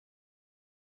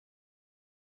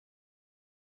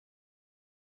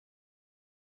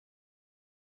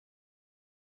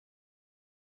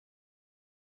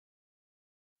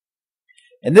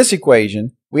In this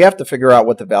equation, we have to figure out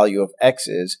what the value of x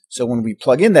is, so when we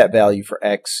plug in that value for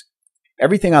x,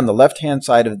 everything on the left-hand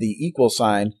side of the equal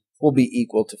sign will be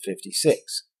equal to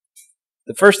 56.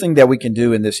 The first thing that we can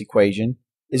do in this equation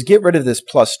is get rid of this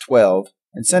plus 12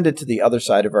 and send it to the other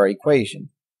side of our equation.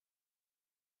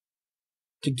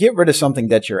 To get rid of something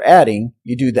that you're adding,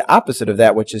 you do the opposite of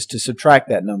that, which is to subtract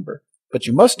that number. But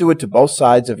you must do it to both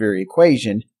sides of your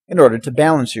equation in order to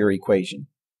balance your equation.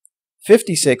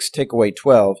 56 take away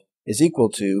 12 is equal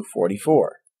to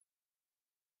 44.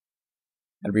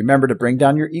 And remember to bring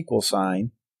down your equal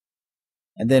sign,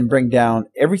 and then bring down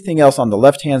everything else on the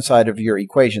left-hand side of your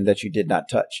equation that you did not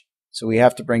touch. So we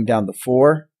have to bring down the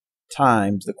 4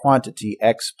 times the quantity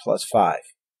x plus 5.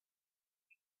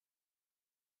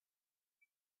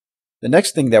 The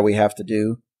next thing that we have to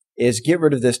do is get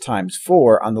rid of this times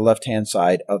 4 on the left-hand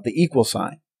side of the equal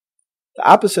sign. The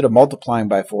opposite of multiplying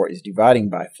by 4 is dividing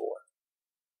by 4.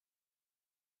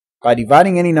 By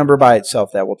dividing any number by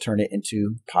itself, that will turn it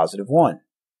into positive 1.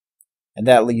 And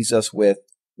that leaves us with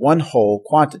one whole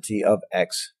quantity of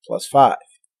x plus 5.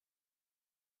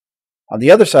 On the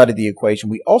other side of the equation,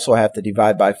 we also have to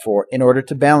divide by 4 in order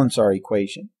to balance our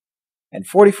equation. And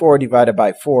 44 divided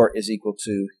by 4 is equal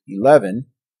to 11.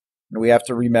 And we have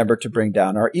to remember to bring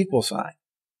down our equal sign.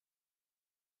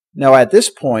 Now at this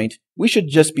point, we should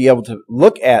just be able to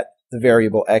look at the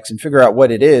variable x and figure out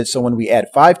what it is, so when we add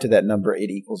 5 to that number, it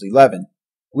equals 11.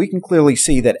 We can clearly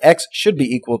see that x should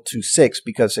be equal to 6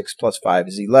 because 6 plus 5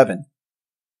 is 11.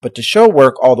 But to show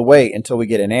work all the way until we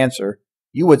get an answer,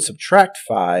 you would subtract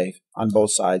 5 on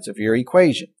both sides of your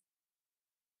equation.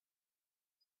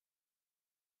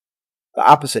 The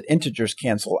opposite integers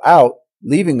cancel out,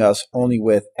 leaving us only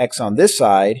with x on this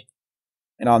side,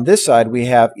 and on this side we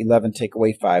have 11 take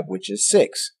away 5, which is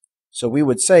 6. So we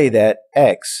would say that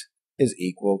x is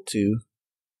equal to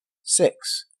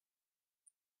 6.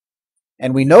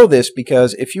 And we know this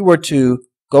because if you were to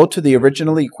go to the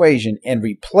original equation and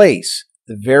replace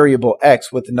the variable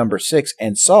x with the number 6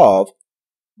 and solve,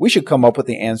 we should come up with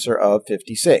the answer of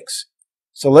 56.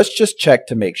 So let's just check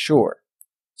to make sure.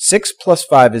 6 plus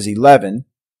 5 is 11,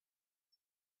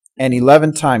 and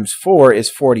 11 times 4 is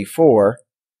 44,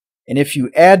 and if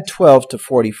you add 12 to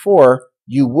 44,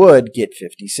 you would get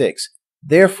 56.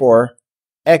 Therefore,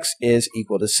 x is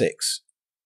equal to 6.